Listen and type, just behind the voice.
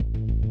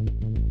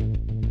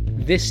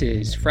This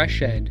is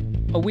Fresh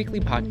Ed, a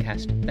weekly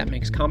podcast that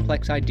makes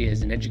complex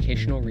ideas in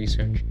educational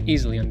research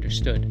easily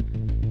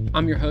understood.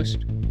 I'm your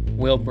host,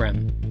 Will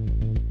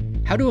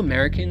Brehm. How do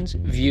Americans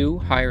view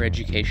higher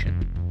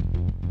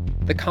education?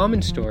 The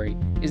common story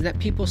is that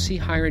people see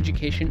higher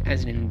education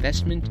as an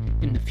investment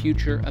in the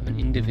future of an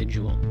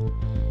individual.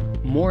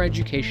 More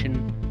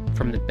education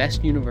from the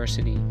best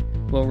university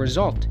will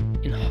result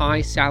in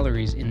high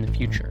salaries in the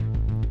future.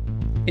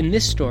 In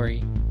this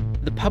story,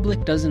 the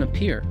public doesn't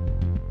appear.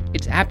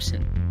 It's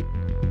absent.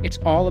 It's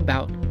all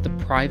about the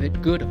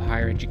private good of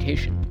higher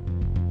education.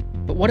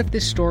 But what if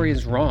this story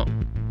is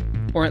wrong,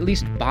 or at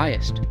least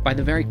biased by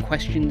the very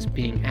questions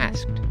being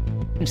asked?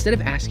 Instead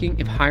of asking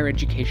if higher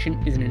education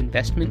is an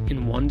investment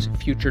in one's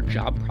future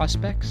job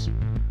prospects,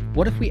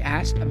 what if we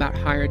asked about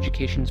higher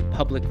education's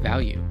public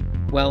value?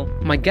 Well,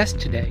 my guest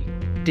today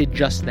did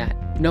just that.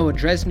 Noah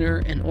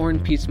Dresner and Oren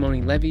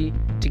Pizmony-Levy,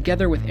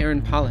 together with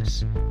Aaron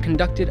Paulus,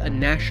 conducted a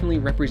nationally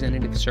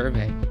representative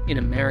survey in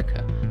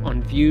America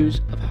on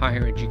views of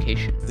higher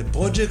education. The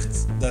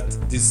project that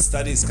this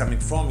study is coming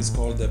from is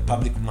called the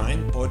Public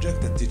Mind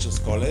Project at Teachers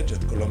College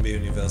at Columbia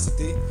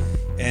University.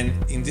 And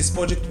in this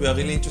project, we are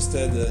really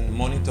interested in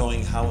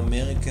monitoring how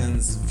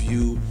Americans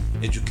view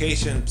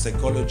education,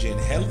 psychology,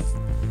 and health.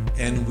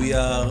 And we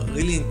are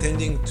really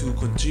intending to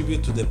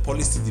contribute to the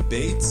policy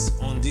debates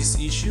on these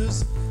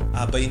issues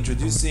by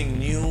introducing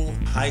new,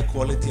 high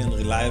quality and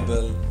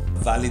reliable,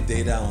 valid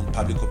data on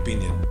public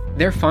opinion.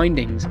 Their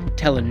findings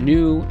tell a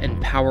new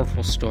and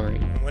powerful story.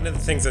 One of the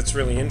things that's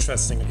really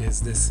interesting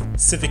is this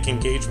civic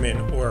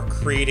engagement, or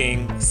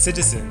creating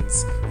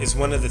citizens, is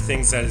one of the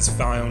things that is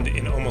found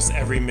in almost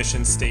every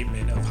mission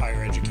statement of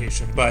higher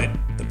education, but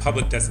the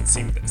public doesn't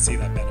seem to see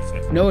that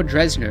benefit. Noah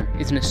Dresner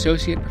is an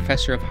associate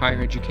professor of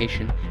higher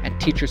education at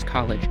Teachers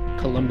College,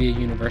 Columbia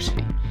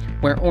University,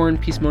 where Oren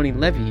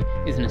Pizmony-Levy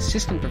is an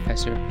assistant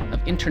professor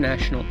of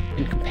international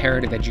and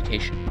comparative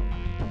education.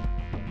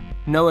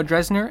 Noah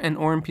Dresner and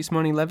Oren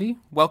Pizmony-Levy,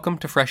 welcome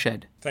to Fresh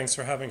Ed. Thanks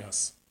for having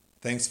us.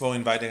 Thanks for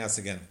inviting us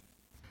again.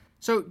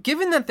 So,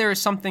 given that there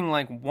is something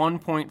like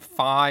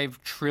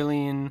 $1.5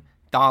 trillion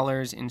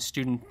in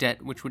student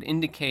debt, which would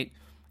indicate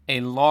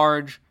a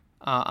large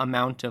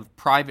amount of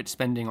private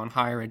spending on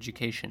higher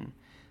education,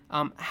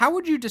 how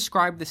would you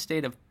describe the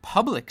state of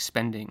public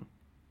spending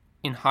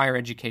in higher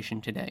education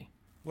today?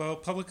 Well,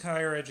 public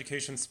higher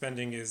education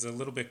spending is a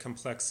little bit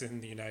complex in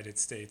the United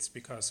States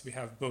because we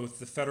have both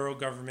the federal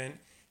government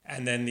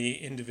and then the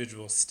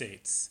individual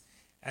states.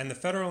 And the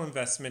federal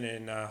investment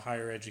in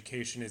higher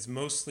education is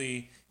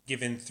mostly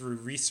given through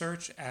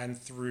research and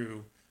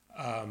through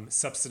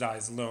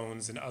subsidized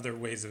loans and other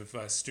ways of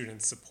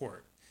student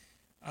support.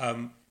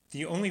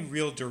 The only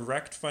real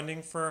direct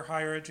funding for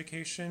higher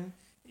education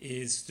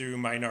is through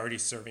minority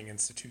serving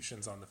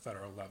institutions on the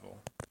federal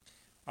level.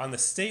 On the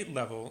state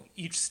level,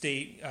 each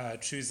state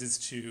chooses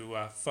to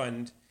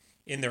fund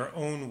in their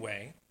own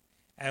way.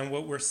 And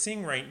what we're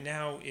seeing right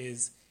now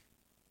is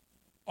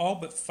all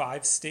but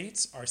 5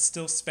 states are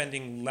still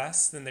spending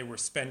less than they were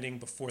spending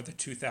before the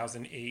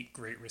 2008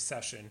 Great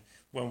Recession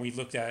when we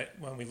look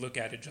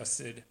at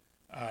adjusted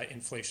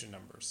inflation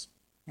numbers.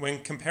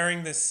 When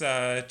comparing this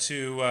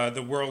to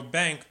the World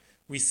Bank,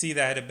 we see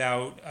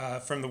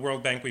that from the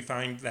World Bank, we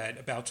find that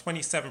about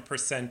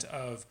 27%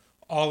 of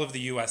all of the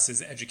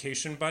U.S.'s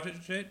education budget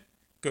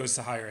goes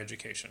to higher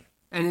education.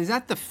 And is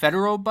that the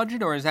federal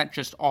budget, or is that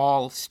just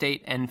all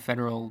state and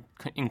federal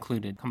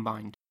included,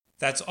 combined?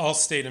 That's all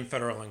state and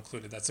federal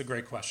included. That's a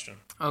great question.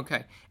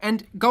 Okay.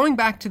 And going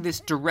back to this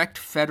direct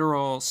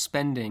federal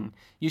spending,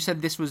 you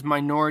said this was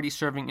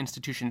minority-serving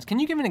institutions. Can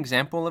you give an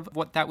example of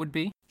what that would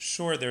be?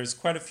 Sure. There's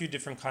quite a few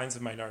different kinds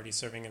of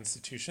minority-serving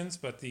institutions,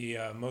 but the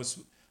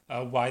most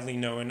widely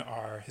known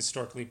are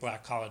historically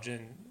black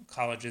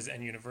colleges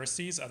and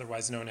universities,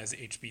 otherwise known as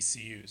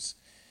HBCUs.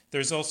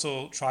 There's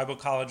also tribal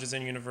colleges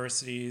and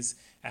universities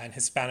and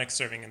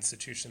Hispanic-serving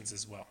institutions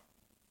as well.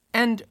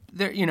 And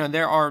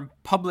there are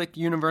public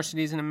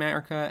universities in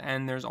America,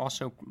 and there's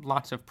also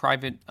lots of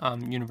private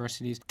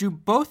universities. Do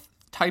both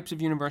types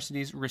of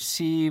universities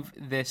receive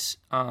this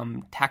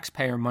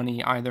taxpayer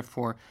money either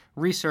for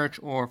research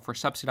or for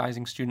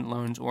subsidizing student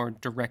loans or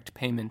direct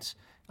payments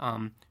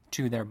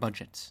to their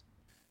budgets?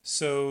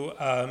 So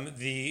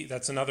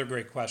that's another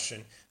great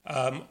question.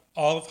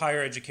 All of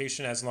higher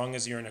education, as long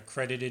as you're an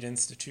accredited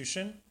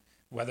institution,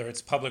 whether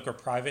it's public or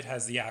private,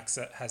 has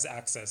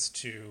access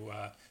to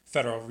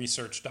federal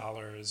research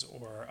dollars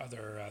or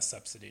other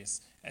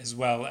subsidies, as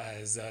well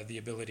as the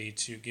ability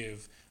to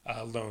give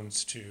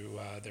loans to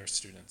their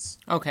students.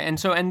 Okay,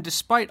 and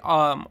despite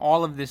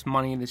all of this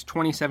money, this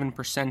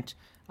 27%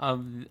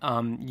 of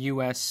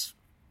U.S.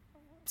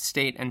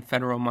 state and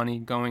federal money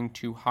going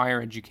to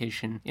higher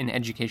education in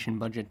education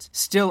budgets,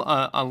 still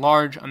a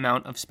large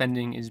amount of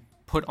spending is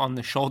put on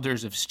the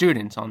shoulders of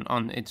students,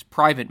 on its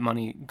private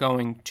money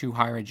going to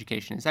higher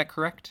education. Is that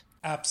correct?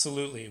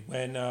 Absolutely.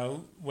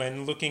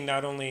 When looking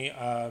not only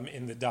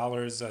in the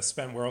dollars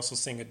spent, we're also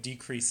seeing a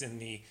decrease in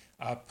the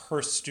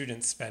per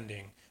student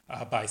spending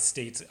by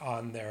states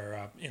on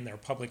their in their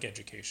public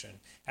education.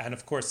 And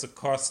of course, the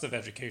cost of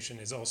education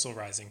is also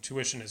rising.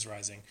 Tuition is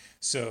rising.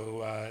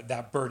 So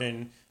that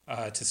burden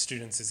to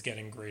students is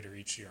getting greater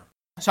each year.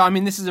 So, I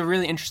mean, this is a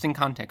really interesting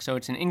context. So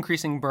it's an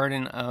increasing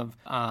burden of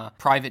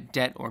private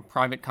debt or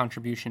private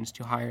contributions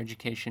to higher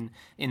education.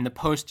 In the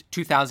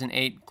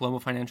post-2008 global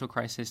financial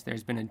crisis,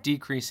 there's been a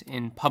decrease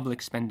in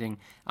public spending.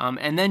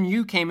 And then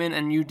you came in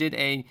and you did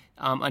a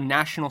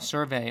national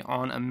survey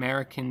on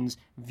Americans'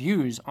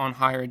 views on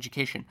higher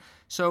education.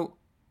 So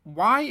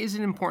why is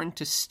it important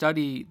to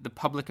study the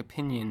public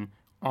opinion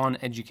on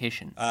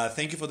education?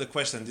 Thank you for the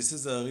question. This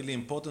is a really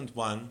important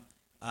one.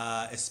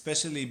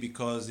 Especially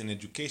because in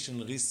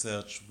education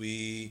research,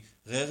 we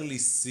rarely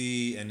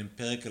see an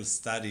empirical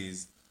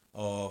studies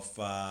of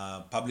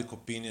public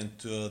opinion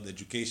toward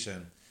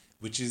education,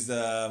 which is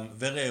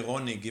very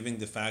ironic given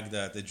the fact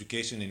that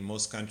education in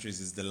most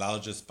countries is the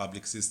largest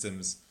public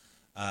systems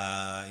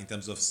in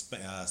terms of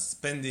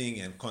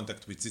spending and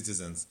contact with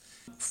citizens.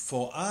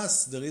 For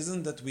us, the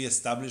reason that we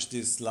established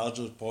this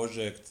larger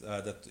project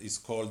that is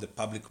called the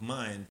Public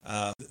Mind,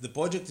 the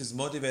project is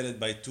motivated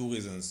by two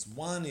reasons.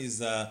 One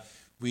is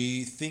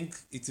we think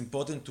it's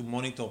important to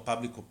monitor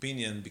public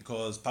opinion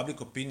because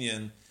public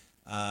opinion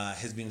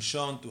has been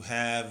shown to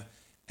have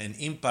an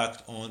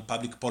impact on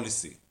public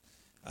policy.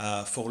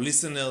 For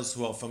listeners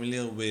who are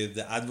familiar with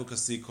the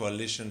Advocacy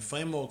Coalition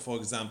framework, for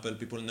example,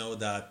 people know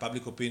that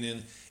public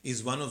opinion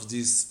is one of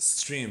these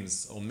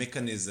streams or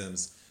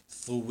mechanisms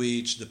through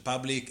which the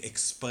public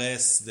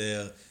express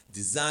their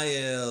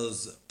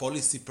desires,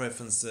 policy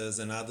preferences,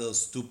 and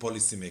others to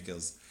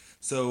policymakers.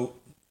 So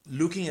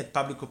looking at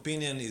public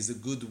opinion is a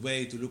good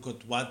way to look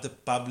at what the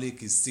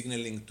public is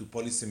signaling to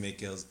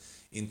policymakers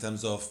in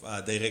terms of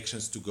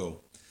directions to go.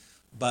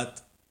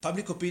 But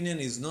public opinion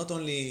is not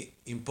only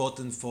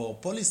important for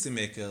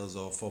policymakers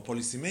or for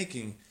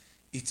policymaking,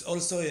 it's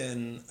also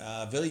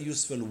a very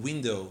useful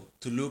window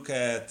to look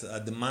at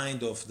the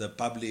mind of the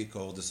public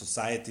or the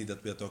society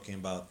that we are talking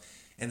about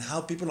and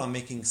how people are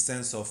making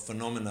sense of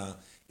phenomena.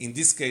 In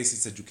this case,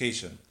 it's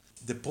education.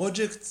 The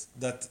project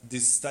that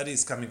this study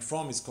is coming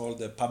from is called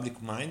the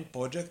Public Mind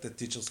Project at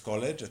Teachers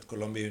College at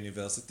Columbia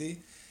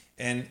University.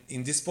 And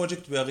in this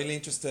project, we are really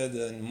interested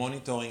in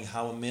monitoring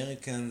how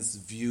Americans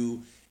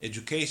view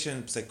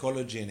education,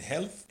 psychology, and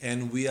health.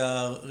 And we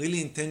are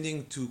really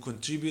intending to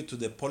contribute to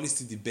the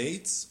policy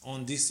debates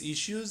on these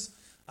issues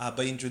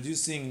by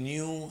introducing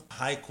new,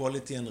 high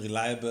quality and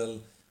reliable,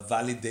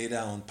 valid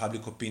data on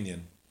public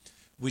opinion.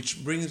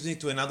 Which brings me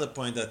to another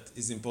point that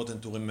is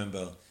important to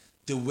remember.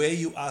 The way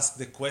you ask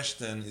the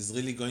question is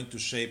really going to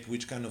shape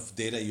which kind of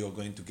data you're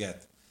going to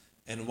get.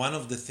 And one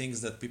of the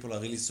things that people are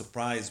really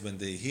surprised when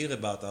they hear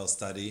about our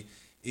study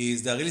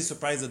is they're really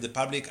surprised that the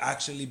public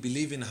actually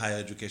believe in higher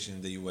education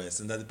in the US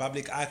and that the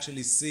public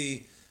actually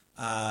see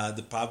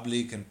the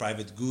public and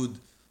private good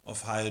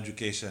of higher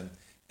education.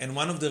 And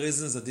one of the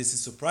reasons that this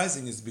is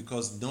surprising is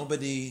because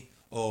nobody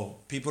or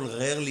people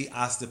rarely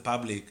ask the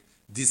public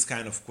these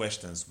kind of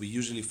questions. We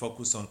usually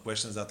focus on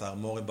questions that are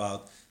more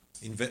about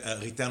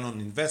return on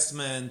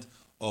investment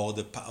or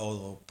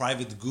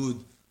private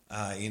good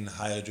in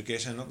higher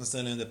education, not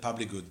necessarily in the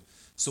public good.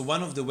 So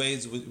one of the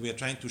ways we are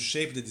trying to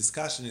shape the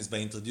discussion is by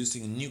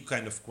introducing new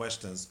kind of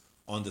questions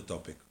on the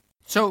topic.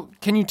 So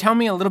can you tell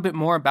me a little bit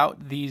more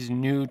about these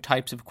new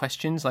types of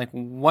questions? Like,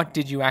 what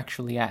did you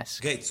actually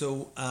ask? Great.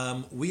 So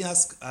we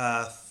ask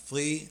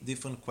three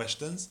different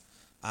questions.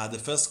 The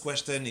first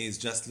question is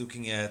just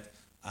looking at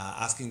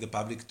asking the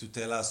public to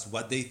tell us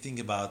what they think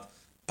about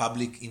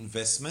public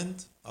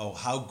investment or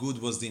how good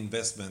was the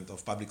investment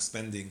of public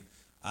spending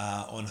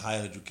on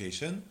higher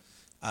education.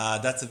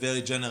 That's a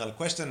very general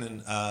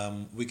question,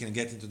 and we can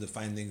get into the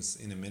findings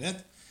in a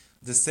minute.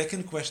 The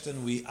second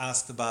question, we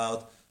asked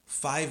about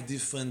 5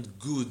 different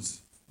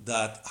goods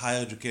that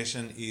higher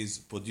education is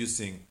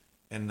producing.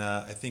 And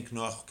I think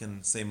Noach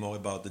can say more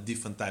about the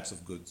different types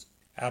of goods.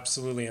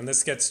 Absolutely. And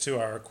this gets to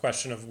our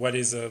question of what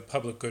is a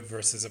public good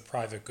versus a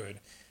private good.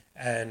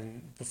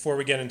 And before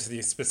we get into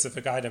these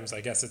specific items, I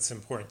guess it's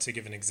important to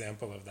give an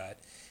example of that.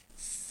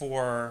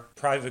 For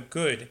private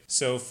good,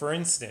 so for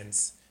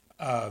instance,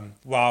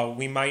 while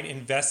we might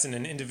invest in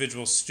an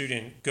individual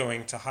student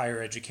going to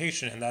higher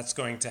education, and that's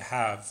going to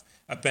have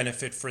a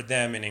benefit for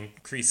them in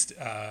increased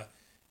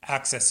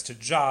access to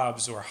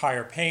jobs or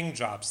higher paying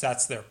jobs,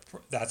 that's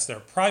their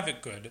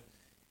private good.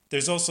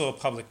 There's also a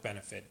public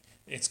benefit.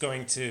 It's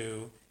going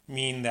to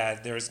mean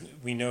that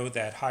we know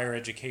that higher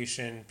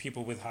education,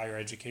 people with higher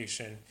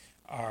education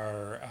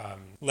are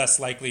less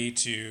likely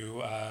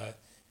to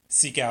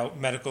seek out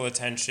medical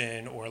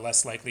attention or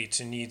less likely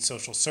to need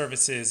social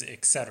services,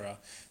 etc.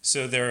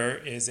 So there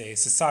is a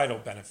societal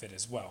benefit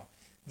as well.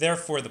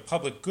 Therefore, the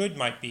public good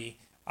might be,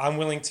 I'm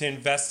willing to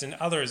invest in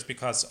others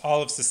because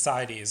all of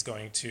society is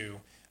going to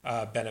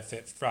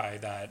benefit by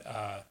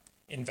that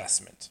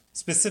investment.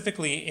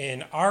 Specifically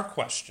in our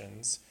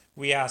questions,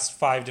 we asked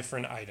 5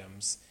 different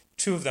items.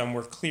 2 of them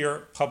were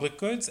clear public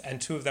goods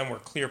and 2 of them were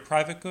clear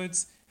private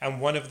goods,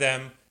 and one of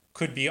them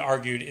could be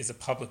argued is a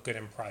public good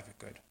and private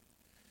good.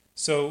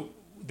 So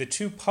the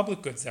two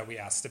public goods that we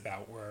asked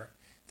about were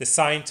the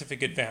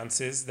scientific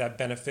advances that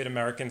benefit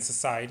American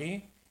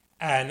society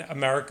and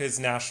America's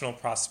national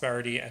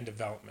prosperity and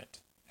development,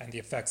 and the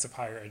effects of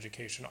higher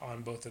education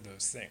on both of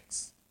those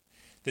things.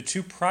 The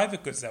two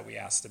private goods that we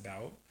asked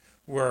about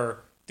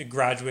were the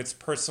graduates'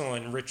 personal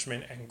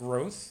enrichment and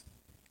growth,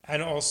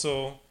 and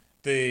also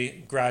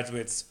the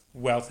graduates'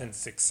 wealth and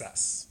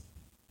success.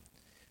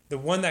 The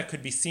one that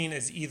could be seen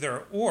as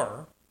either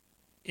or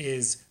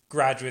is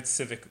graduate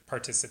civic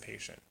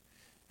participation.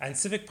 And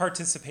civic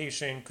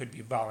participation could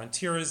be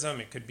volunteerism,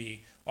 it could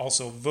be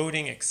also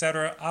voting,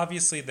 etc.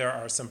 Obviously, there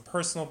are some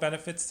personal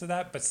benefits to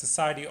that, but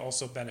society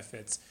also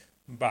benefits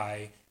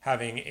by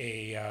having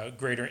a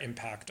greater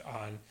impact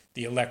on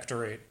the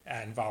electorate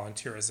and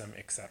volunteerism,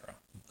 etc.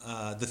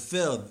 The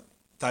third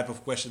type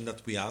of question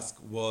that we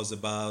asked was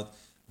about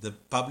the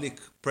public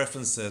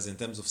preferences in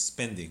terms of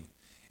spending.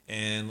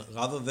 And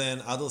rather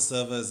than other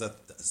surveys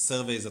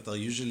that are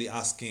usually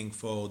asking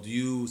for, do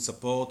you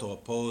support or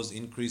oppose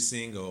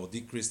increasing or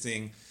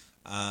decreasing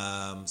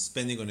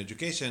spending on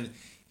education,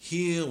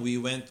 here we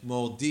went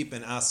more deep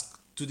and asked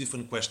two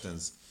different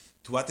questions.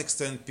 To what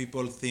extent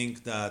people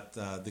think that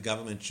the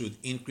government should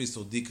increase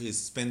or decrease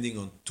spending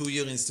on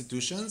two-year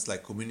institutions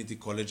like community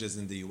colleges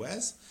in the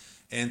US,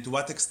 and to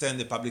what extent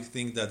the public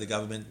think that the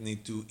government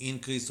need to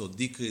increase or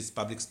decrease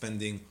public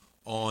spending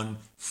on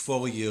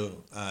four-year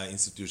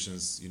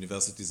institutions,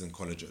 universities and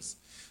colleges.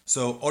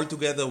 So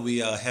altogether we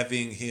have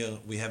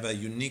a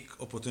unique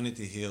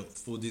opportunity here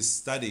through this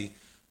study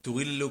to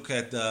really look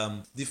at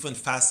different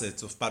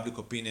facets of public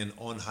opinion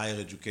on higher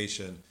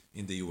education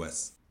in the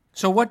US.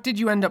 So what did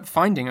you end up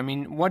finding? I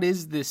mean, what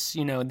is this,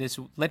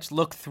 let's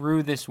look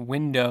through this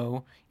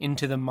window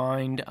into the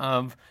mind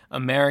of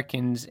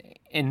Americans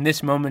in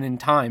this moment in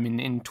time,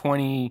 in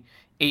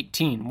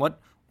 2018? What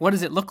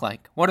does it look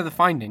like? What are the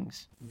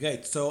findings?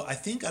 Great. So I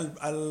think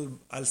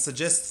I'll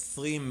suggest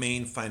three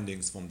main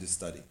findings from this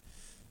study.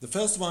 The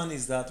first one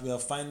is that we are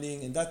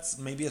finding, and that's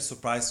maybe a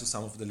surprise to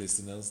some of the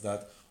listeners,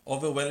 that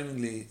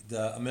overwhelmingly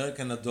the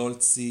American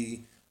adults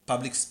see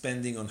public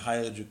spending on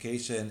higher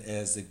education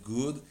as a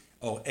good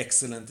or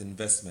excellent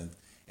investment.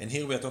 And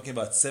here we are talking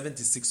about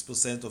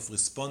 76% of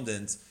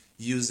respondents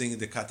using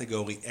the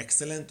category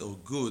excellent or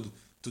good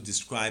to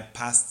describe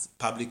past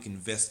public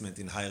investment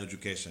in higher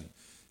education.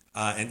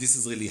 And this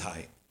is really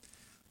high.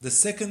 The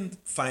second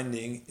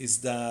finding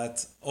is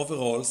that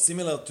overall,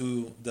 similar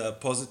to the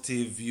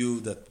positive view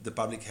that the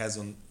public has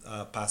on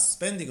past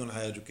spending on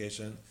higher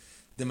education,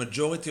 the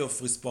majority of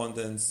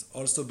respondents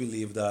also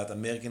believe that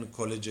American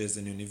colleges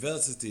and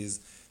universities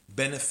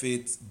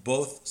benefit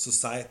both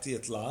society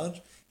at large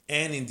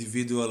and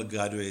individual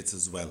graduates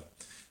as well.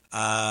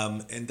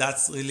 And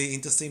that's really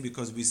interesting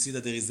because we see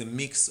that there is a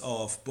mix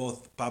of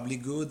both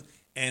public good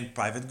and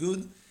private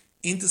good.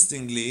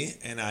 Interestingly,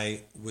 and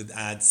I would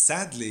add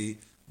sadly,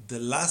 the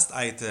last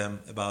item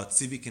about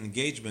civic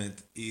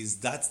engagement is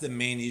that's the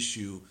main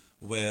issue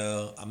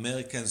where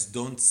Americans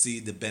don't see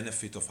the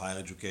benefit of higher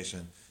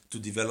education to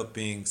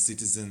developing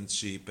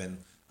citizenship and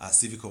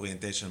civic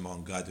orientation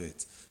among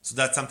graduates. So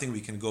that's something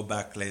we can go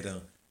back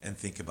later and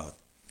think about.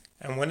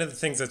 And one of the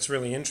things that's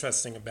really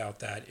interesting about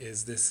that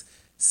is this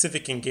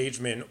civic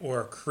engagement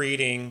or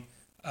creating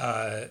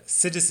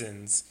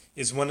citizens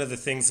is one of the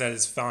things that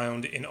is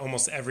found in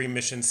almost every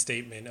mission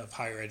statement of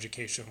higher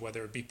education,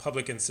 whether it be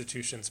public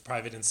institutions,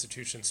 private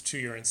institutions,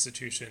 two-year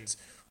institutions,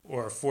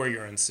 or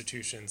four-year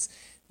institutions.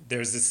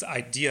 There's this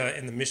idea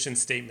in the mission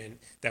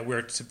statement that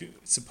we're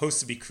supposed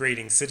to be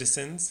creating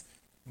citizens,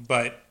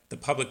 but the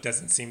public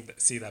doesn't seem to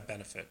see that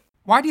benefit.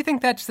 Why do you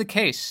think that's the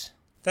case?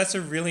 That's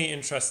a really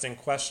interesting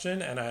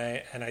question, and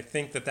I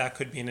think that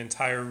could be an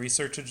entire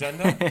research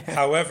agenda.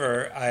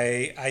 However,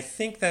 I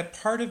think that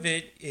part of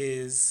it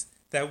is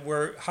that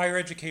higher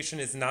education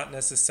is not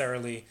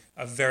necessarily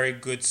a very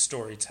good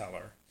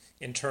storyteller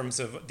in terms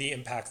of the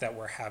impact that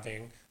we're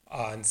having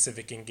on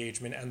civic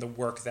engagement and the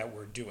work that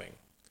we're doing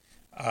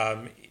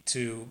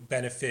to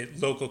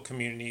benefit local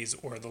communities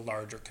or the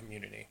larger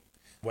community,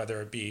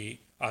 whether it be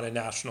on a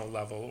national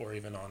level or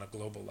even on a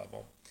global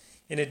level.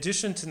 In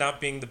addition to not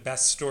being the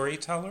best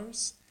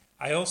storytellers,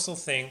 I also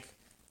think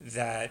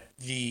that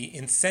the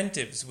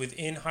incentives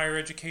within higher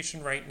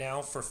education right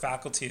now for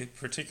faculty,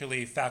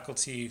 particularly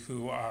faculty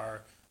who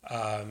are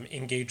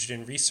engaged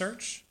in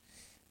research,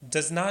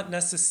 does not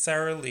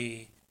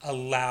necessarily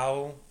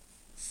allow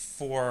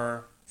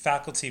for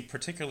faculty,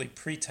 particularly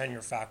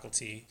pre-tenure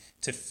faculty,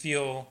 to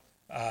feel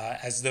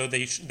as though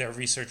their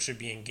research should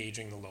be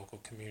engaging the local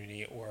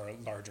community or a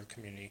larger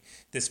community.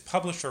 This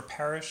publish or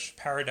perish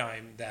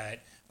paradigm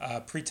that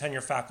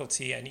pre-tenure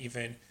faculty and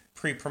even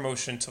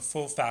pre-promotion to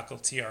full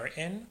faculty are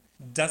in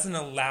doesn't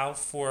allow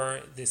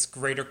for this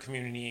greater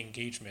community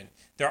engagement.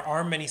 There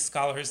are many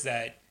scholars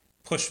that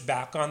push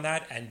back on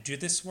that and do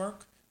this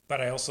work,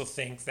 but I also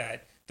think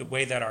that the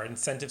way that our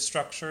incentive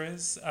structure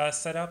is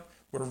set up,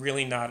 we're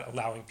really not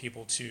allowing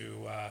people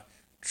to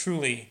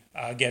truly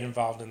get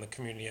involved in the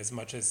community as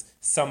much as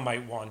some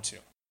might want to.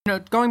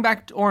 Going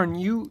back to Oren,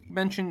 you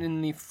mentioned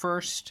in the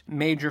first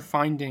major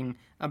finding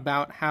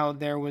about how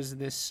there was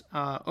this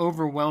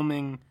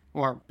overwhelming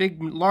or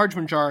large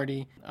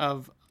majority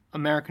of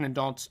American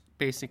adults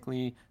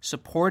basically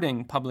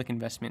supporting public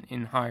investment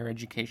in higher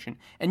education.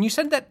 And you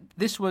said that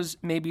this was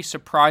maybe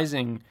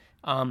surprising.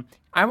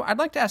 I'd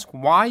like to ask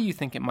why you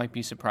think it might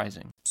be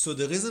surprising. So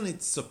the reason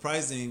it's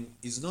surprising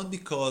is not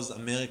because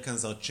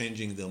Americans are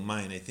changing their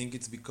mind. I think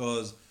it's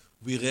because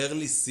we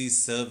rarely see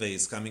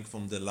surveys coming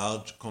from the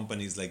large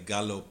companies like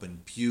Gallup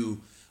and Pew,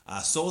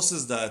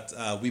 sources that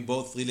we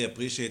both really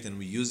appreciate and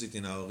we use it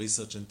in our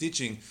research and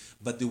teaching,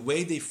 but the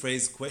way they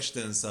phrase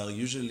questions are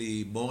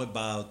usually more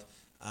about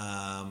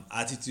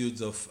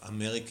attitudes of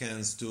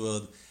Americans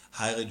toward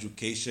higher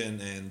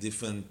education and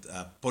different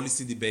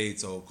policy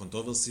debates or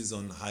controversies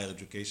on higher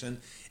education,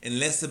 and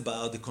less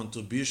about the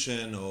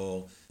contribution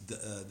or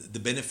the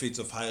benefits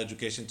of higher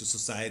education to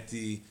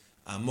society,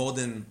 more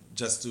than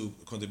just to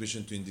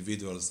contribution to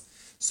individuals.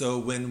 So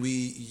when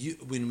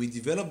we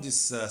developed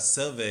this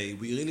survey,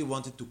 we really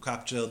wanted to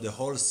capture the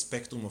whole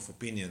spectrum of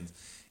opinions.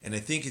 And I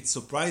think it's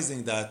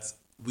surprising that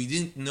we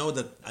didn't know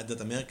that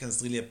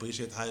Americans really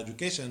appreciate higher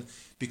education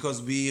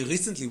because we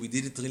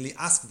didn't really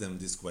ask them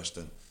this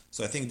question.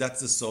 So I think that's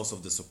the source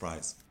of the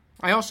surprise.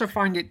 I also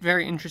find it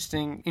very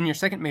interesting in your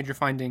second major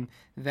finding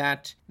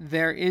that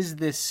there is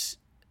this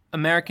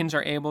Americans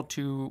are able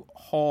to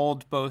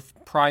hold both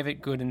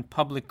private good and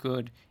public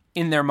good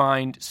in their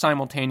mind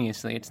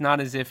simultaneously. It's not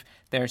as if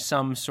there's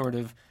some sort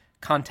of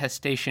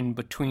contestation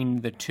between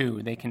the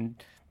two. They can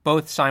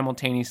both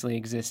simultaneously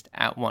exist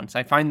at once.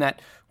 I find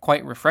that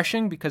quite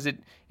refreshing because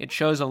it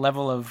shows a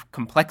level of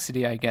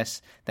complexity, I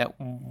guess, that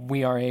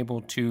we are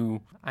able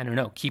to,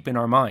 keep in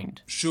our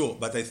mind. Sure,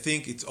 but I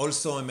think it's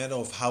also a matter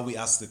of how we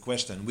ask the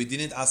question. We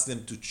didn't ask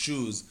them to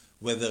choose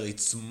whether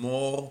it's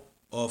more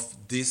of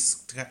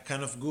this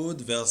kind of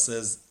good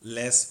versus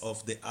less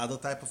of the other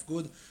type of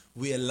good.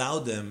 We allow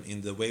them,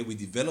 in the way we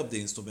develop the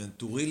instrument,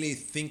 to really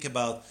think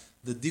about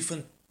the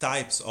different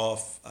types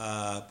of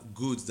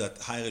goods that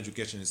higher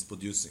education is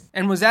producing.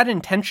 And was that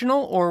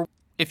intentional, or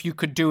if you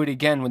could do it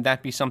again, would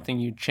that be something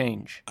you'd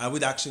change? I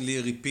would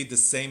actually repeat the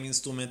same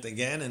instrument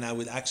again, and I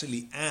would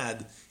actually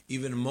add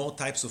even more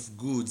types of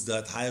goods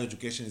that higher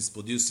education is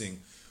producing.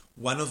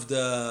 One of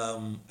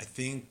the, I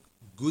think,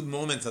 good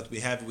moments that we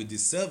have with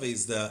this survey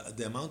is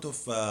the amount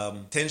of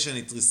attention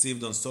it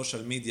received on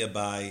social media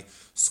by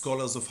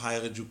scholars of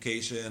higher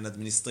education,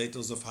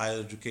 administrators of higher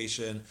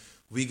education.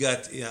 We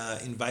got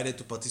invited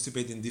to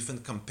participate in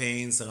different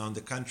campaigns around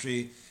the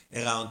country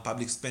around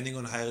public spending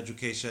on higher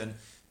education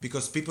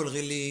because people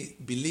really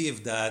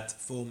believe that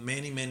for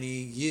many, many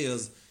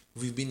years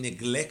we've been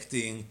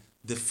neglecting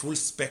the full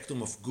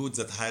spectrum of goods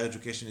that higher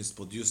education is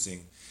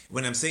producing.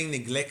 When I'm saying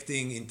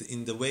neglecting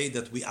in the way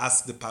that we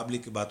ask the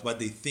public about what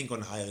they think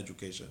on higher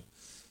education.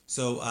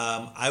 So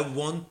I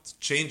won't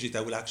change it.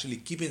 I will actually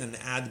keep it and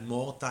add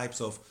more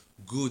types of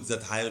goods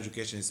that higher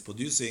education is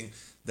producing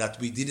that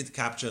we didn't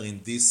capture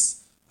in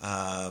this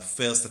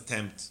first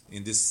attempt,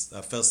 in this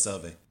first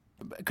survey.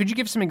 Could you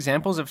give some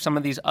examples of some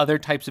of these other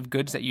types of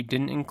goods that you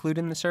didn't include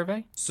in the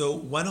survey? So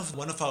one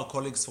of our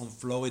colleagues from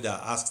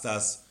Florida asked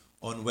us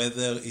on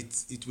whether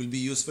it will be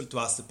useful to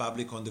ask the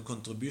public on the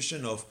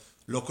contribution of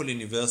local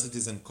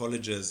universities and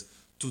colleges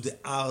to the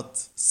art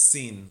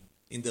scene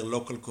in their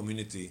local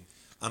community.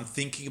 I'm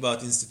thinking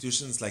about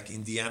institutions like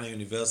Indiana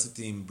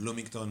University in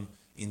Bloomington,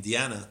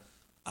 Indiana,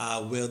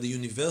 where the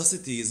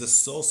university is a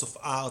source of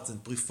art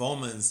and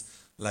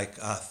performance like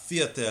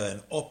theater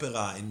and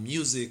opera and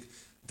music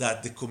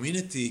that the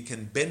community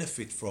can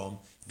benefit from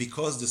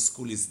because the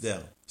school is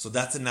there. So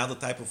that's another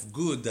type of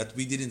good that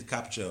we didn't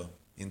capture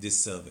in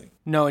this survey.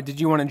 Noah, did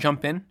you want to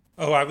jump in?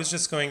 Oh, I was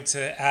just going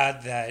to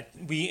add that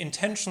we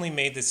intentionally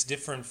made this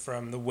different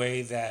from the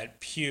way that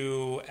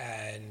Pew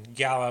and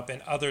Gallup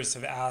and others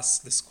have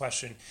asked this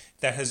question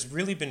that has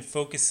really been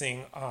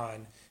focusing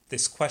on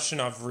this question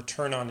of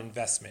return on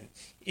investment.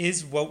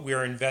 Is what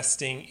we're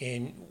investing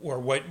in or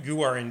what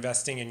you are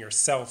investing in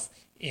yourself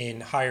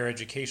in higher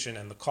education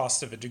and the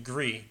cost of a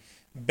degree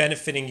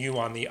benefiting you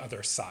on the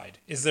other side?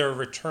 Is there a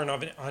return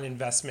on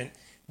investment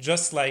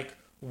just like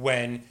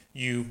when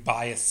you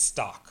buy a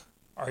stock?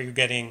 Are you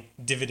getting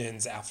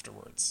dividends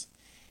afterwards?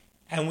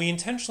 And we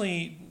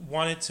intentionally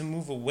wanted to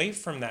move away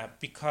from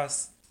that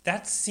because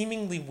that's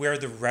seemingly where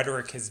the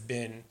rhetoric has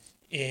been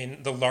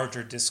in the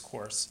larger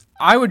discourse.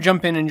 I would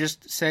jump in and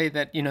just say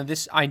that,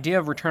 this idea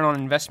of return on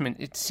investment,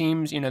 it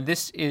seems,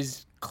 this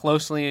is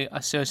closely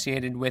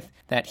associated with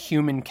that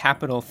human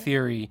capital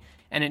theory.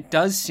 And it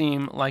does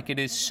seem like it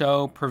is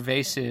so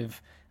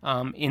pervasive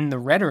in the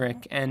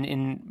rhetoric and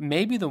in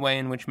maybe the way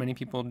in which many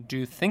people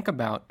do think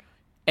about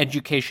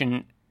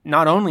education,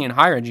 not only in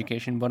higher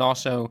education, but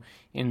also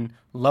in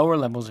lower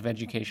levels of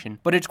education.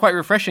 But it's quite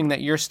refreshing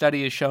that your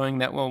study is showing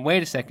that, well,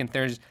 wait a second,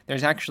 there's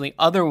actually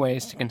other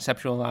ways to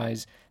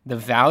conceptualize the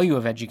value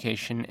of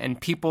education, and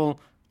people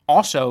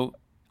also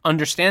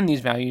understand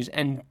these values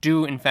and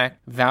do, in fact,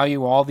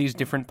 value all these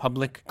different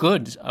public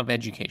goods of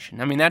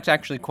education. I mean, that's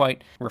actually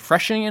quite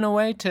refreshing in a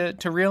way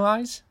to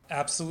realize.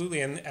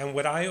 Absolutely. And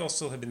what I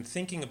also have been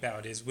thinking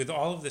about is with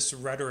all of this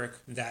rhetoric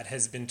that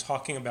has been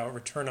talking about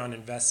return on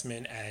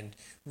investment and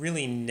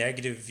really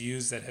negative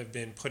views that have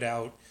been put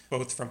out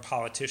both from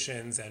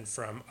politicians and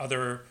from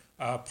other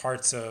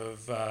parts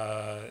of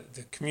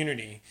the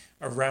community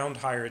around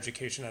higher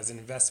education as an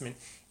investment,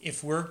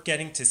 if we're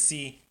getting to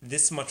see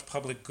this much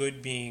public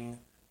good being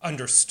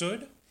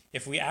understood,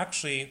 if we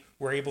actually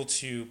were able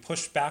to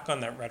push back on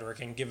that rhetoric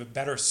and give a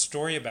better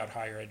story about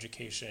higher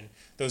education,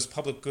 those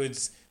public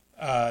goods,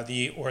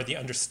 the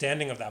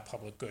understanding of that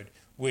public good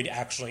would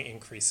actually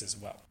increase as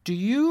well. Do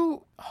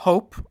you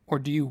hope or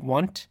do you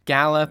want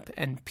Gallup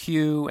and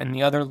Pew and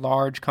the other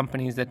large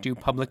companies that do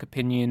public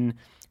opinion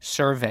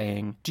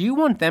surveying, do you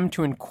want them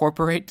to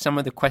incorporate some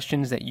of the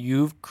questions that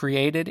you've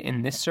created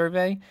in this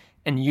survey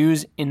and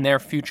use in their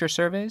future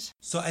surveys?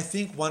 So I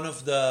think one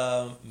of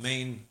the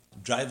main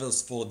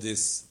drivers for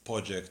this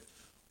project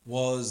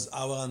was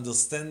our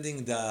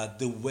understanding that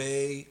the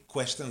way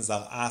questions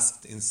are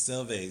asked in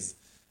surveys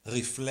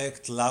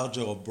reflect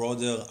larger or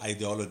broader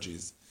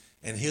ideologies.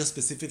 And here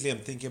specifically I'm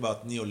thinking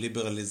about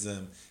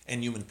neoliberalism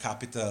and human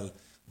capital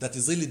that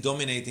is really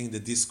dominating the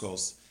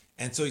discourse.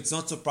 And so it's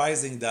not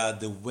surprising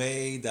that the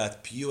way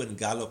that Pew and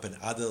Gallup and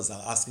others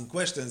are asking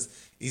questions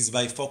is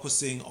by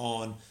focusing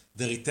on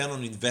the return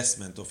on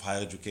investment of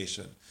higher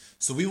education.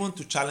 So we want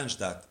to challenge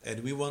that,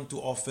 and we want to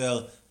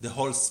offer the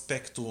whole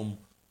spectrum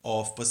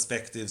of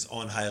perspectives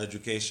on higher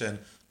education,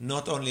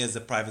 not only as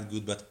a private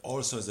good, but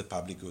also as a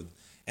public good.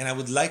 And I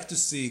would like to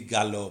see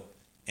Gallup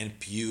and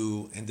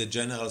Pew and the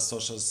General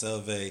Social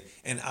Survey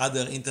and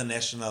other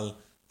international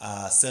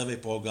survey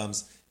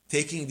programs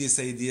taking these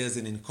ideas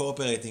and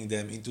incorporating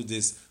them into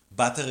this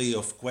battery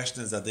of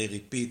questions that they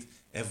repeat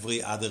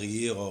every other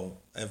year or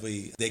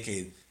every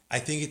decade. I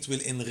think it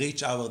will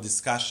enrich our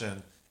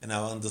discussion and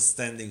our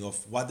understanding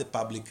of what the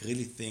public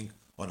really think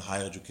on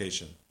higher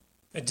education.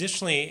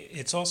 Additionally,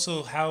 it's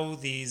also how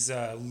these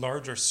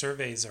larger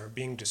surveys are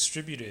being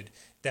distributed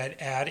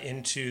that add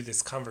into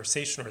this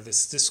conversation or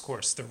this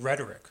discourse, the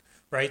rhetoric,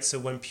 right? So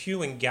when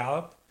Pew and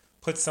Gallup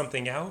put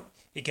something out,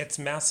 it gets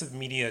massive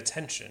media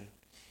attention.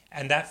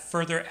 And that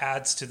further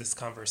adds to this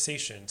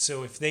conversation.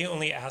 So if they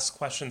only ask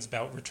questions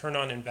about return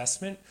on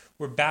investment,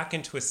 we're back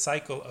into a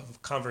cycle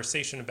of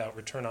conversation about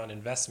return on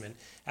investment,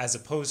 as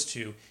opposed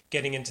to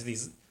getting into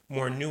these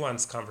more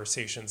nuanced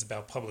conversations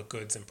about public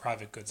goods and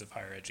private goods of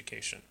higher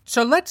education.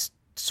 So let's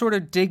sort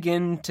of dig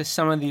into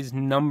some of these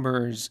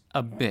numbers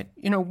a bit.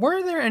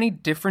 Were there any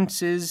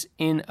differences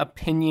in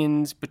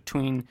opinions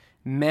between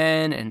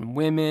men and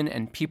women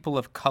and people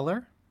of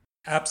color?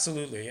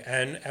 Absolutely.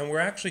 And we're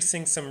actually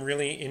seeing some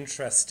really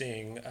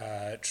interesting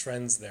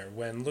trends there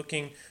when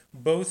looking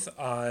both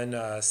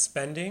on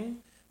spending,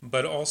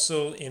 but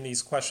also in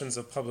these questions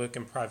of public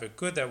and private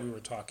good that we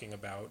were talking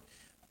about.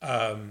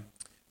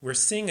 We're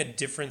seeing a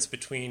difference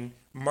between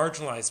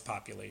marginalized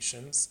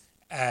populations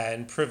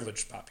and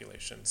privileged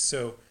populations.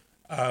 So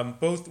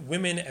both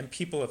women and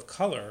people of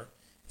color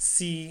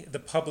see the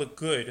public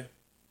good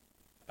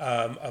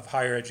of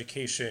higher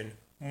education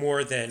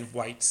more than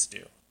whites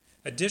do.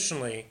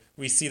 Additionally,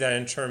 we see that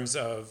in terms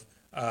of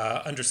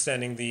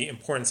understanding the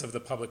importance of the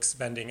public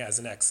spending as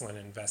an excellent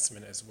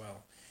investment as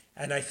well.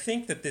 And I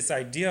think that this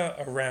idea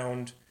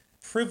around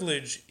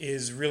privilege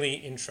is really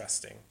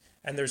interesting.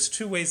 And there's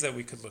two ways that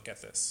we could look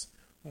at this.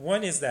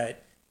 One is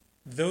that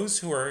those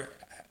who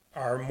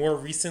are more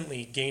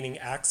recently gaining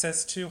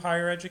access to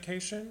higher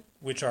education,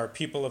 which are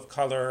people of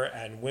color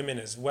and women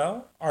as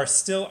well, are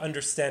still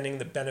understanding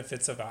the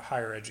benefits of a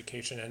higher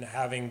education and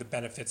having the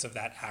benefits of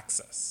that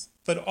access.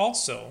 But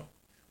also,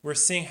 we're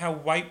seeing how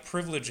white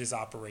privilege is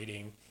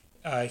operating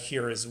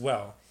here as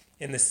well,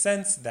 in the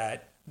sense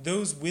that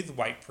those with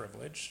white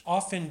privilege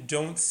often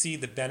don't see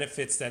the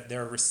benefits that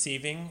they're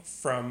receiving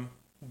from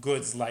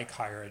goods like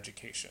higher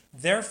education.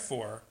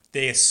 Therefore,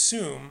 they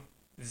assume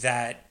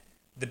that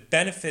the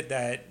benefit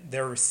that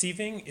they're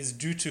receiving is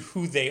due to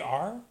who they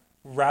are,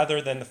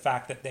 rather than the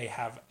fact that they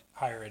have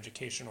higher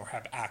education or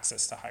have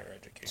access to higher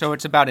education. So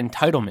it's about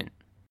entitlement.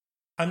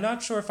 I'm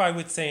not sure if I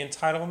would say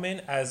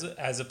entitlement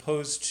as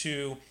opposed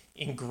to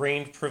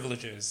ingrained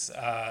privileges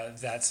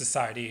that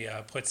society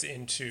puts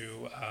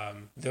into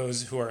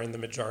those who are in the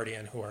majority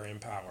and who are in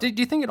power. Do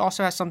you think it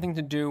also has something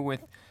to do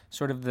with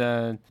sort of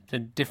the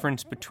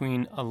difference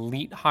between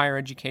elite higher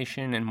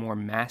education and more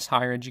mass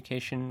higher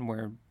education,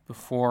 where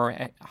before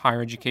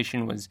higher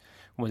education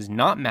was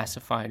not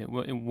massified, it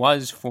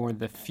was for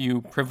the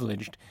few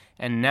privileged,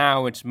 and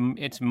now it's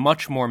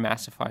much more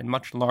massified.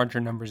 Much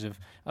larger numbers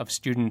of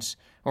students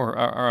or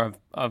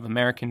of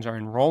Americans are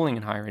enrolling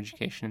in higher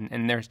education,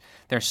 and there's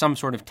some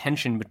sort of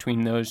tension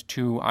between those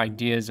two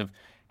ideas of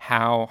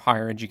how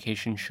higher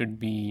education should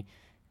be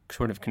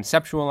sort of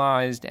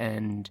conceptualized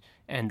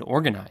and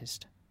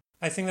organized.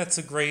 I think that's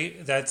a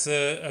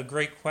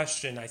great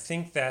question. I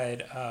think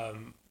that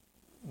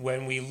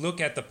when we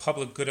look at the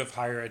public good of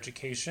higher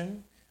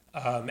education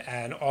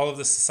and all of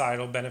the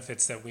societal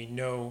benefits that we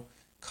know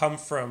come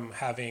from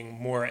having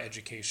more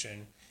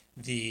education.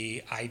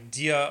 The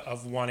idea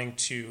of wanting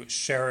to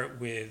share it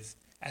with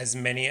as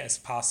many as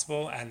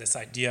possible and this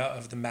idea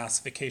of the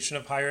massification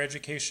of higher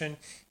education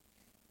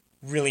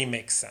really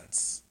makes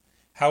sense.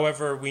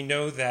 However, we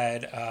know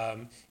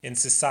that in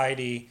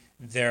society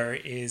there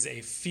is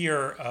a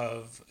fear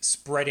of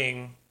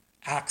spreading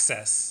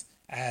access,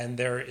 and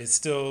there is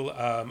still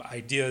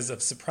ideas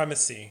of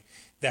supremacy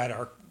that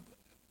are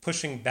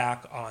pushing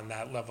back on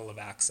that level of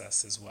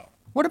access as well.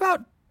 What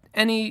about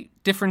any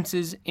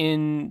differences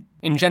in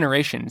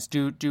generations?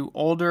 Do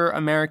older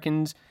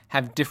Americans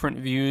have different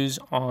views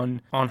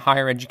on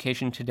higher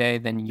education today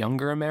than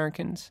younger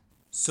Americans?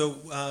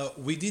 So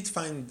we did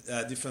find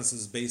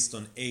differences based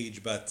on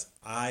age, but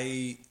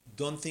I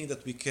don't think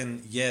that we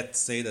can yet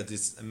say that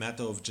it's a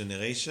matter of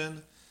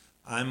generation.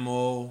 I'm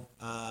more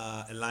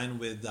aligned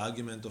with the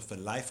argument of a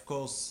life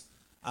course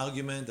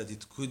argument, that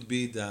it could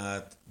be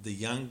that the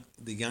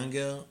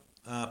younger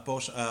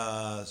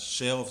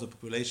share of the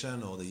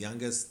population, or the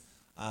youngest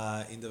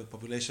in the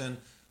population,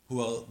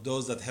 who are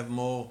those that have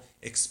more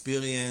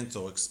experience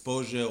or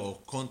exposure or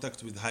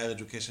contact with higher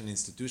education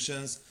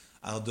institutions,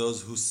 are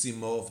those who see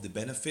more of the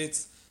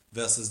benefits,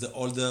 versus the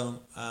older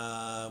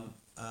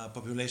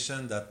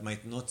population that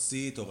might not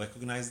see it or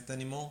recognize it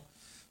anymore.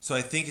 So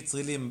I think it's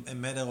really a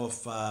matter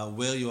of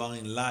where you are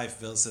in life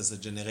versus a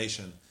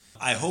generation.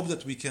 I hope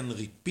that we can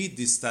repeat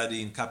this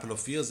study in a couple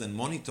of years and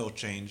monitor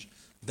change.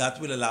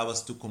 That will allow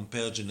us to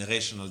compare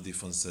generational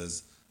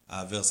differences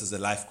versus the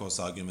life course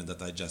argument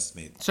that I just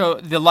made. So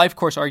the life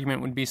course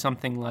argument would be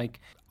something like,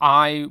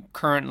 I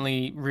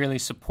currently really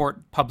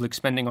support public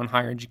spending on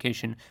higher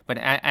education, but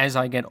as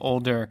I get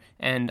older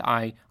and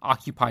I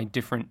occupy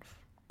different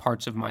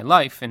parts of my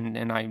life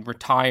and I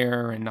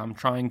retire and I'm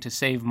trying to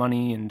save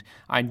money and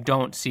I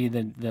don't see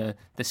the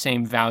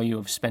same value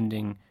of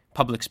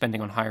public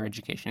spending on higher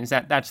education.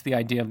 That's the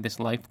idea of this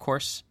life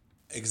course?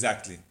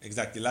 Exactly.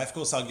 Life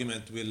course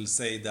argument will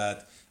say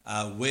that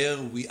where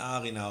we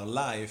are in our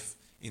life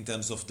in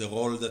terms of the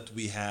role that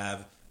we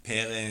have,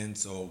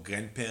 parents or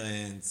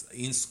grandparents,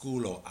 in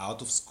school or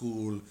out of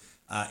school,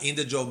 in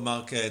the job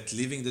market,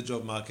 leaving the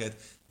job market,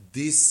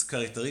 these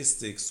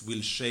characteristics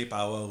will shape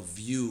our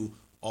view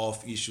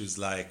of issues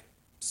like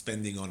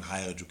spending on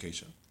higher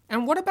education.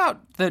 And what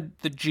about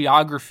the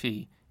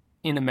geography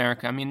in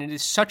America? I mean, it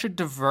is such a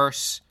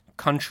diverse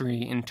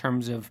country in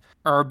terms of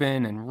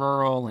urban and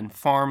rural and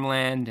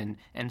farmland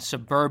and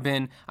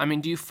suburban. I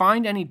mean, do you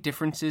find any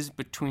differences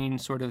between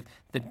sort of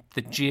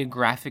the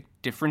geographic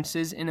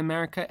differences in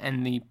America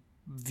and the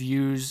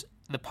views,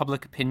 the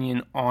public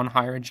opinion on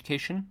higher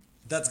education?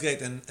 That's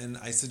great. And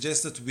I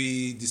suggest that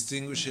we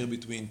distinguish here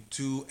between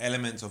two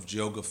elements of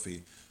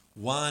geography.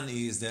 One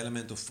is the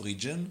element of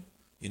region,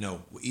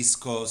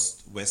 East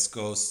Coast, West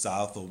Coast,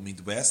 South or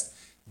Midwest.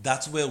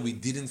 That's where we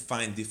didn't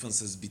find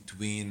differences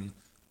between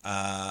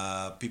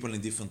people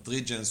in different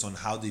regions on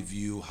how they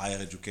view higher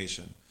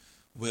education.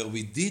 Where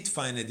we did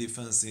find a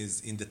difference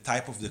is in the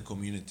type of the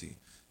community,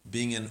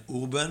 being an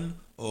urban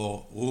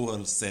or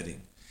rural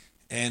setting.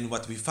 And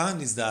what we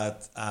found is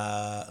that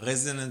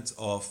residents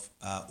of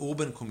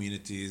urban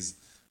communities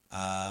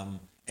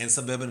and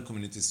suburban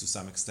communities to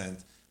some extent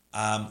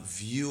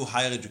view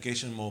higher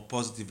education more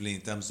positively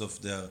in terms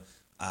of their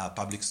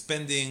public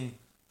spending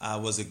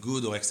was a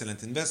good or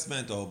excellent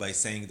investment, or by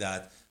saying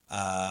that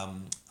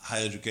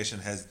higher education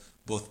has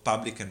both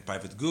public and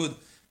private good.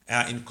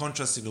 In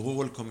contrast, in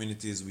rural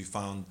communities, we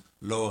found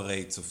lower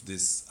rates of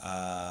this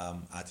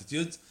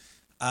attitude.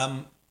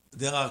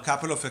 There are a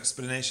couple of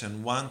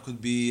explanations. One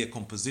could be a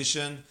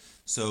composition.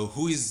 So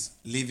who is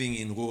living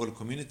in rural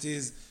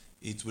communities?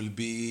 It will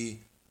be,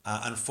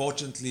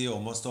 unfortunately,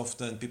 or most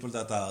often, people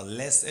that are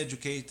less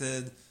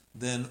educated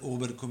than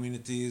urban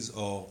communities,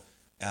 or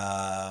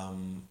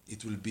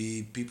it will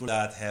be people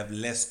that have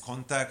less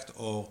contact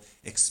or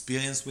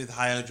experience with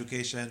higher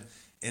education,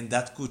 and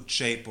that could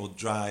shape or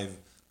drive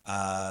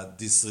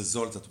this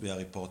result that we are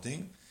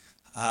reporting.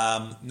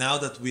 Now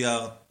that we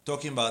are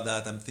talking about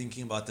that, I'm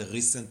thinking about a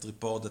recent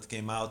report that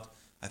came out,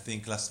 I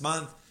think last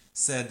month,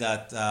 said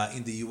that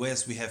in the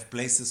US we have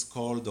places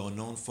called or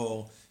known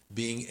for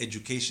being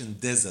education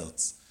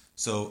deserts.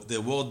 So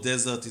the word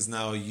desert is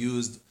now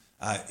used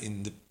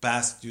in the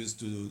past used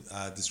to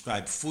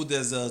describe food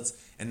deserts,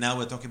 and now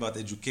we're talking about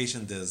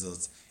education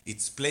deserts.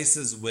 It's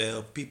places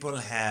where people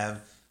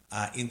have,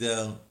 in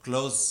their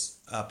close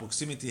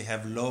proximity,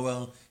 have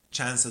lower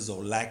chances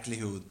or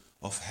likelihood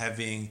of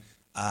having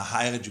a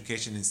higher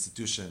education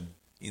institution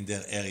in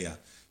their area.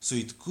 So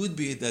it could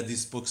be that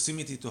this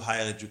proximity to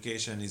higher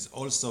education is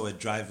also a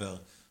driver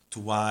to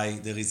why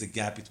there is a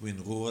gap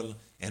between rural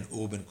and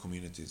urban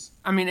communities.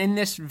 I mean, in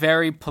this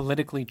very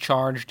politically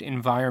charged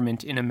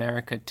environment in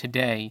America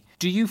today,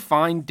 do you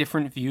find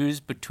different views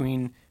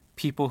between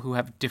people who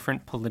have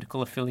different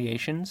political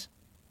affiliations?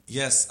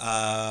 Yes,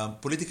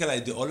 political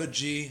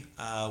ideology,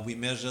 we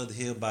measured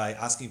here by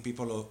asking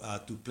people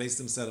to place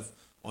themselves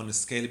on a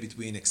scale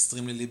between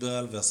extremely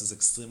liberal versus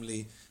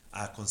extremely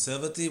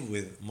conservative,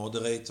 with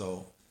moderate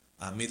or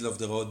middle of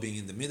the road being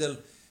in the middle.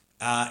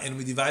 And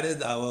we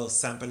divided our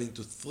sample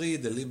into three: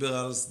 the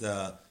liberals,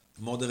 the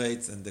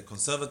moderates, and the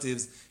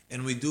conservatives.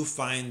 And we do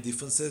find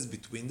differences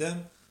between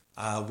them,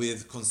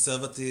 with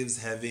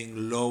conservatives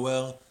having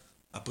lower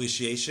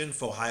appreciation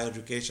for higher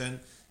education,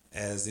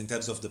 as in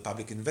terms of the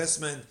public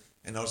investment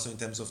and also in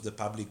terms of the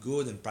public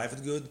good and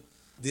private good.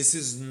 This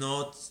is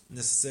not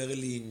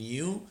necessarily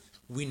new.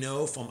 We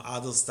know from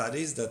other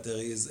studies that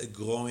there is a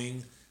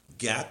growing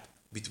gap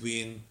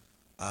between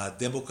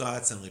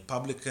Democrats and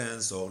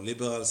Republicans, or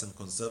liberals and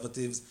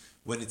conservatives,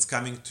 when it's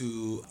coming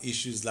to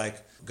issues like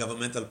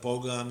governmental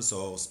programs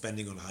or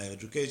spending on higher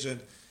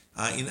education.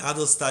 In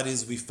other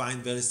studies, we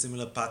find very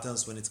similar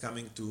patterns when it's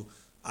coming to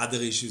other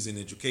issues in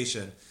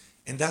education.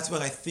 And that's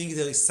where I think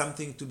there is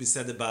something to be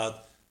said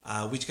about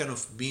which kind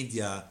of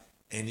media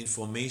and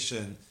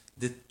information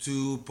the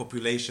two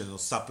populations or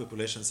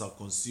subpopulations are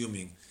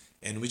consuming,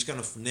 and which kind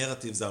of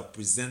narratives are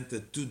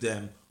presented to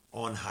them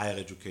on higher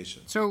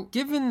education. So,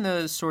 given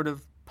the sort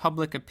of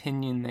public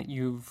opinion that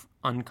you've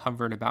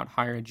uncovered about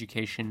higher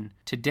education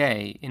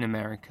today in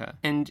America,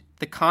 and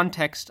the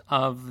context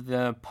of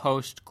the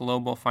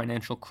post-global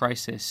financial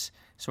crisis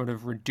sort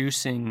of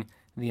reducing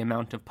the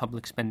amount of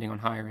public spending on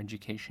higher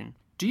education,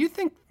 do you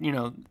think,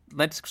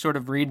 let's sort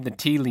of read the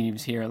tea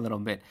leaves here a little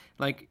bit.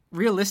 Like,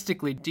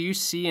 realistically, do you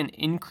see an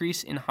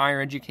increase in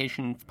higher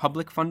education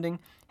public funding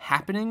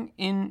happening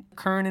in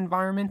current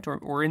environment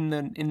or in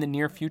the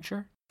near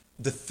future?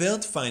 The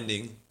third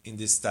finding in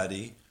this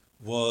study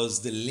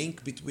was the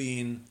link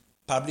between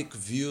public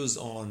views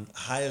on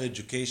higher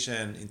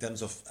education in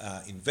terms of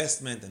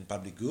investment and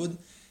public good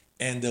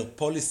and their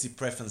policy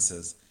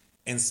preferences.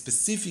 And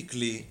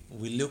specifically,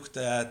 we looked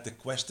at the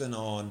question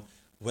on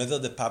whether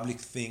the public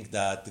think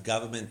that the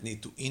government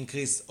need to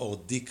increase or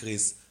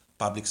decrease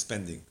public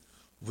spending.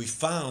 We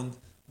found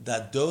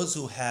that those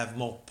who have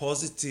more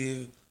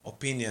positive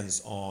opinions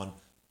on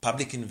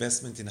public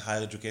investment in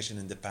higher education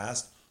in the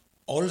past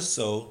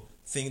also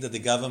think that the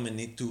government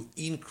need to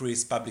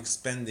increase public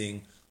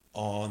spending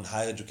on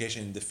higher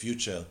education in the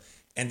future.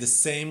 And the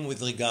same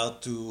with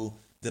regard to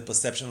the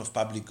perception of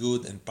public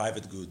good and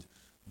private good.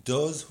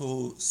 Those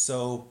who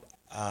saw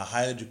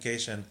higher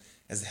education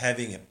as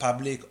having a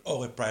public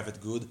or a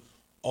private good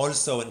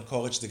also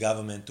encourage the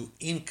government to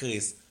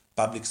increase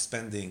public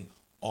spending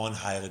on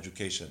higher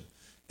education.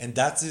 And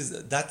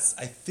that's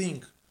I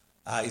think,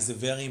 is a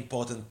very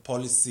important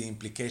policy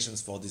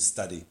implications for this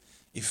study.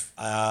 If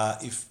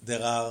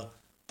there are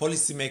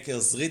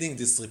policymakers reading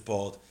this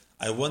report,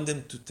 I want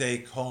them to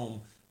take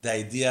home the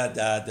idea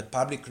that the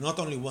public not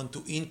only want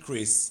to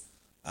increase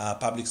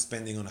public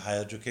spending on higher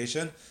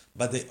education,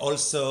 but they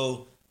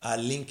also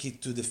link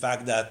it to the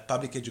fact that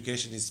public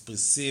education is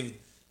perceived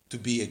to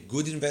be a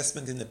good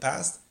investment in the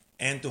past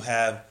and to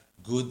have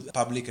good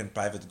public and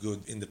private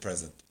good in the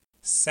present.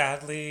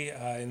 Sadly,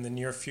 in the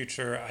near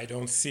future, I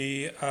don't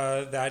see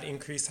that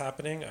increase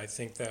happening. I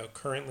think that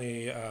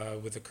currently,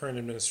 with the current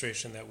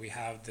administration that we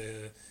have,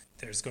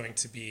 there's going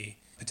to be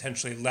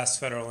potentially less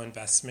federal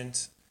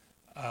investment.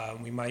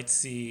 We might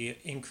see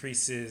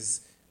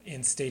increases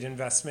in state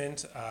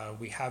investment.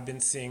 We have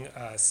been seeing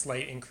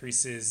slight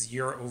increases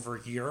year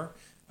over year.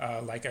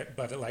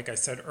 But like I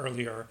said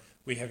earlier,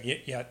 we have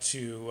yet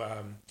to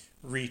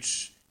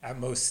reach, at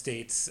most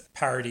states,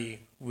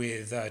 parity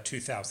with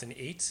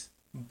 2008.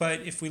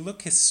 But if we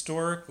look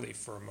historically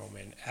for a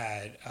moment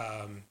at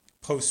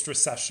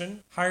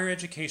post-recession, higher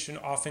education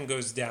often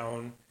goes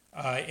down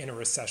in a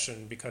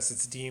recession because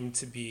it's deemed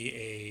to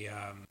be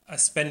a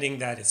spending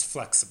that is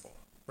flexible,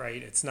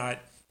 right? It's not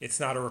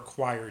a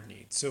required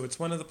need. So it's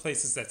one of the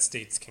places that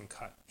states can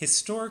cut.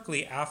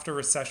 Historically, after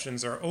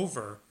recessions are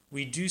over,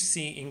 we do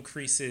see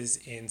increases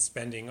in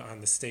spending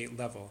on the state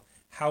level.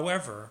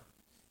 However,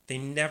 they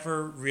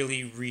never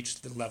really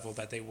reached the level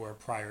that they were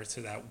prior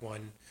to that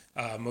one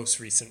most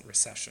recent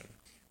recession.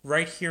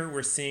 Right here,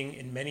 we're seeing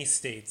in many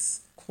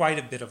states quite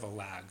a bit of a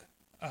lag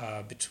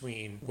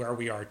between where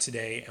we are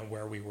today and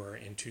where we were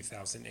in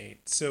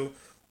 2008.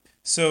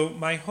 So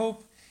my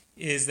hope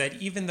is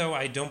that even though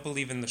I don't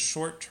believe in the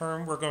short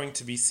term we're going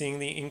to be seeing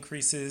the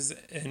increases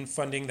in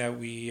funding that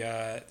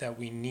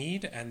we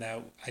need and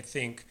that I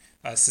think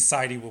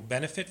society will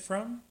benefit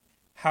from.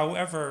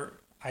 However,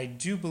 I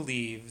do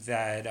believe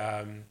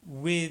that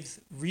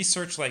with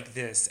research like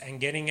this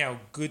and getting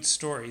out good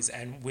stories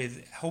and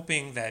with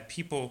hoping that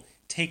people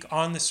take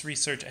on this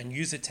research and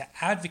use it to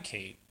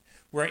advocate,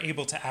 we're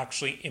able to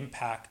actually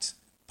impact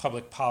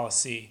public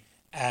policy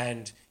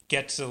and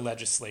get to the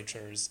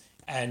legislatures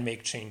and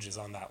make changes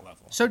on that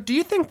level. So do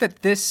you think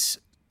that this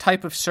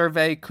type of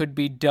survey could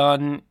be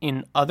done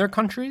in other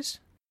countries?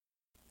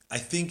 I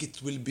think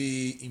it will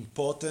be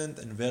important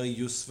and very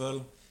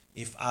useful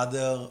if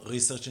other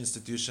research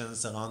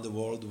institutions around the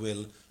world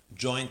will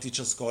join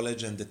Teachers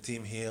College and the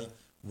team here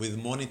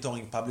with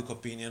monitoring public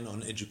opinion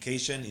on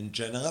education in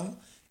general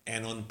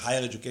and on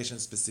higher education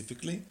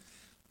specifically.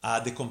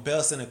 The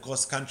comparison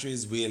across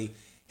countries will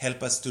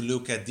help us to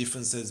look at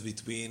differences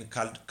between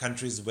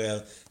countries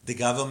where the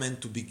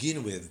government to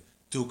begin with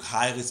took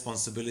high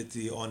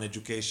responsibility on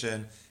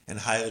education and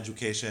higher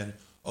education,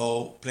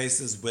 or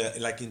places where,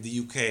 like in the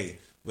UK,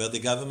 where the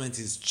government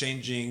is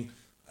changing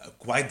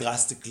quite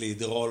drastically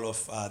the role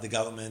of the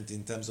government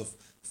in terms of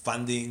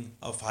funding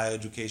of higher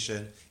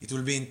education. It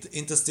will be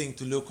interesting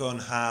to look on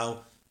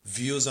how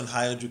views on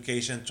higher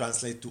education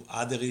translate to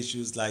other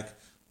issues like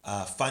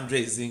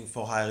fundraising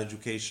for higher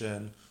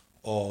education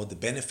or the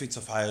benefits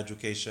of higher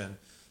education.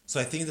 So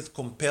I think that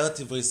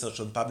comparative research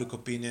on public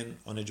opinion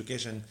on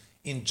education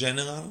in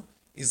general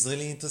is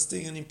really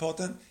interesting and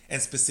important,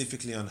 and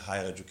specifically on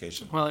higher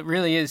education. Well, it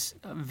really is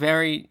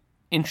very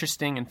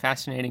interesting and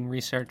fascinating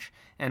research.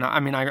 And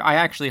I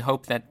actually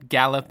hope that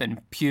Gallup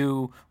and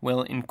Pew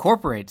will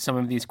incorporate some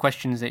of these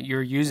questions that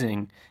you're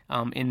using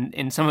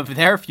in some of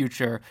their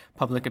future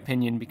public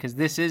opinion, because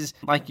this is,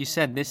 like you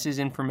said, this is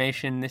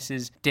information, this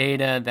is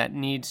data that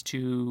needs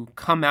to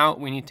come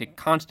out. We need to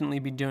constantly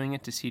be doing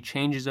it to see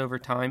changes over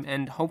time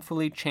and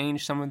hopefully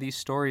change some of these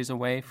stories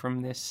away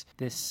from this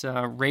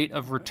rate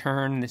of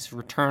return, this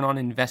return on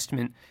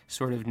investment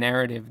sort of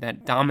narrative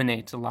that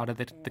dominates a lot of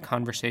the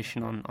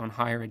conversation on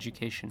higher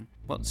education.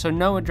 Well, so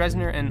Noah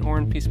Dresner and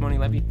Oren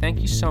Pismoni-Levy, thank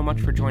you so much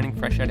for joining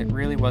Fresh Ed. It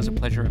really was a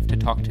pleasure to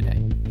talk today.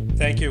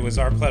 Thank you. It was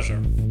our pleasure.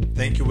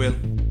 Thank you, Will.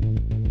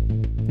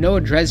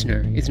 Noah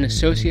Dresner is an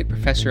associate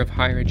professor of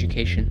higher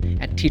education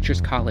at Teachers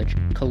College,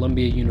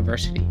 Columbia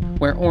University,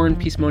 where Oren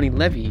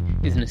Pismoni-Levy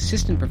is an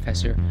assistant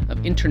professor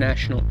of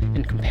international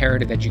and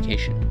comparative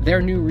education.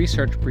 Their new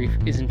research brief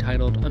is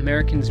entitled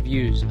Americans'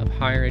 Views of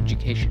Higher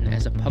Education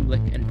as a Public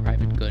and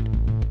Private Good.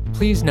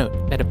 Please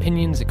note that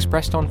opinions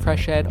expressed on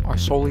Fresh Ed are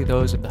solely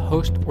those of the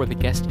host or the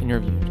guest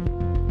interviewed.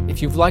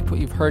 If you've liked what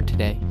you've heard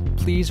today,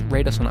 please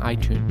rate us on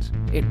iTunes.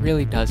 It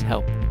really does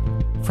help.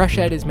 Fresh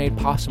Ed is made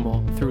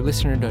possible through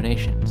listener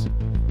donations.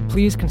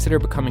 Please consider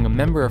becoming a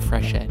member of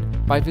Fresh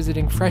Ed by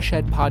visiting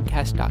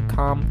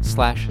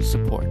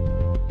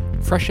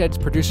freshedpodcast.com/support. Fresh Ed's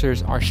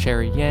producers are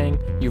Sherry Yang,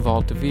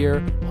 Yuval Devere,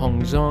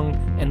 Hong Zong,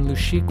 and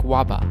Lushik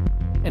Waba.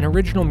 And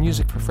original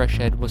music for Fresh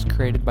Ed was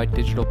created by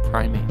Digital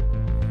Primate.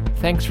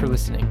 Thanks for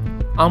listening.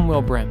 I'm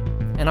Will Brem,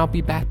 and I'll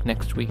be back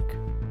next week.